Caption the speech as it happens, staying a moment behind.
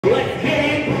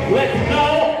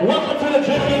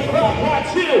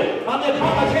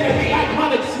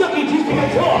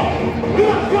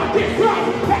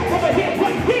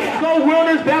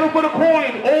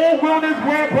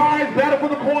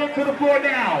the floor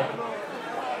now.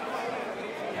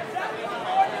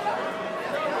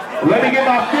 Let me get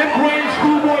my 5th grade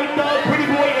schoolboy thug, pretty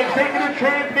boy, executive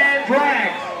trans man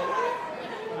drags.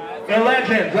 And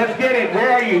legends, let's get it.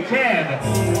 Where are you? 10,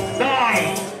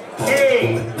 9,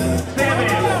 8, 7,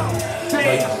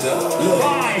 6,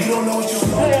 5,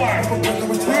 4,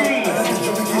 3,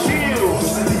 2,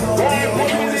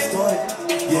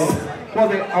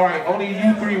 1. All right, only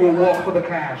you 3 will walk for the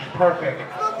cash. Perfect.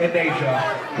 In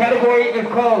Asia. Category is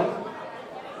closed.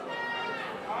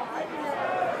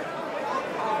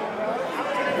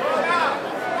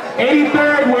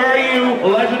 '83rd, where are you?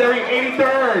 Legendary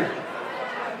 83rd.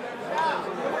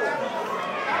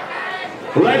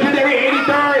 Legendary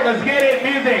 83rd, let's get it,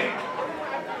 music.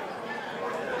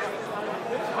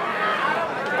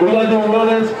 We're gonna do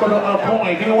Realness for the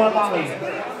coin. Give me one Molly.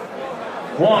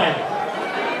 1,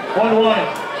 1, 1,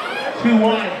 2,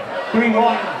 1, 3,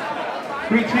 1,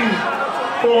 3, 2,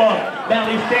 4.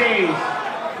 Mally stays.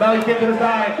 Mally get to the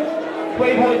side.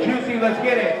 Playboy Juicy, let's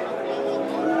get it.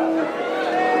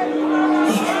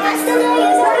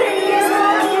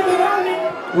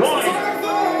 One.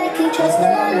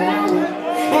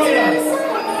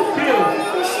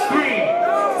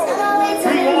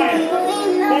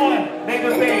 1, make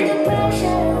the stage.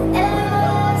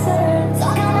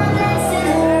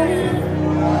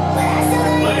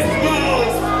 Let's go.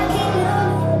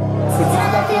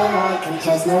 Sometimes I feel like I'm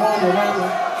just no one around me,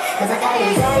 'cause I got you.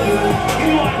 You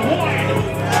want 1,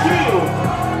 2,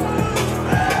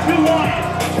 1,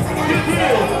 2,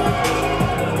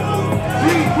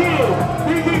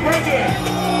 3, 3, break it.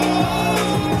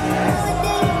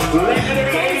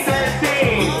 Legendary 83rd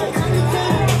stage.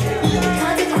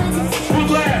 Who's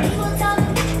left?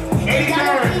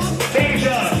 83rd,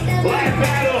 Asia, last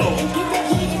battle.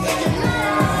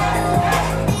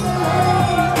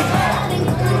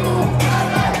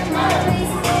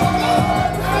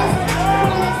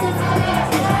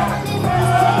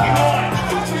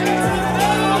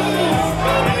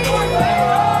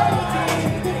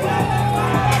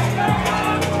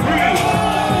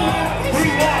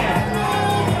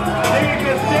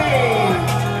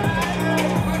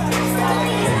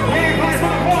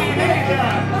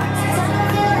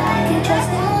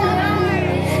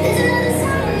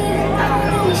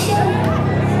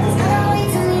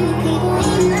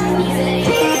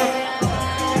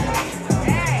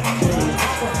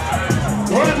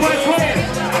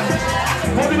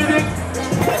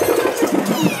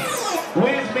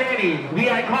 The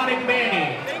iconic Manny.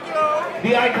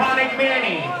 The iconic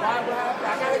Manny.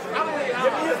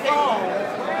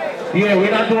 Yeah,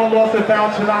 we're not doing lost and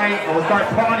found tonight. I'm gonna start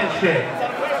pawning shit.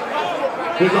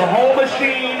 There's a whole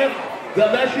machine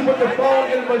that lets you put the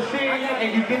phone in the machine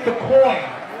and you get the coin.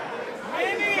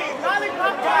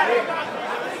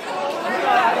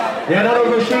 Yeah, none of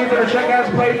those machines that are checkout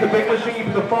place, the big machine, you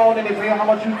put the phone in, they say how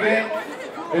much you get.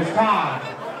 It's time.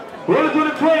 We're gonna do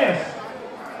the twist.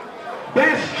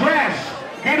 Best dress,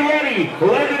 get ready.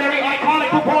 Legendary, iconic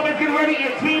performance, get ready.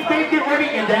 And team faith, get ready.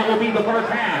 And that will be the first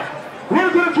half. We're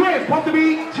to the twist. Pump the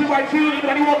beat, 2 by 2.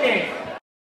 Anybody want it?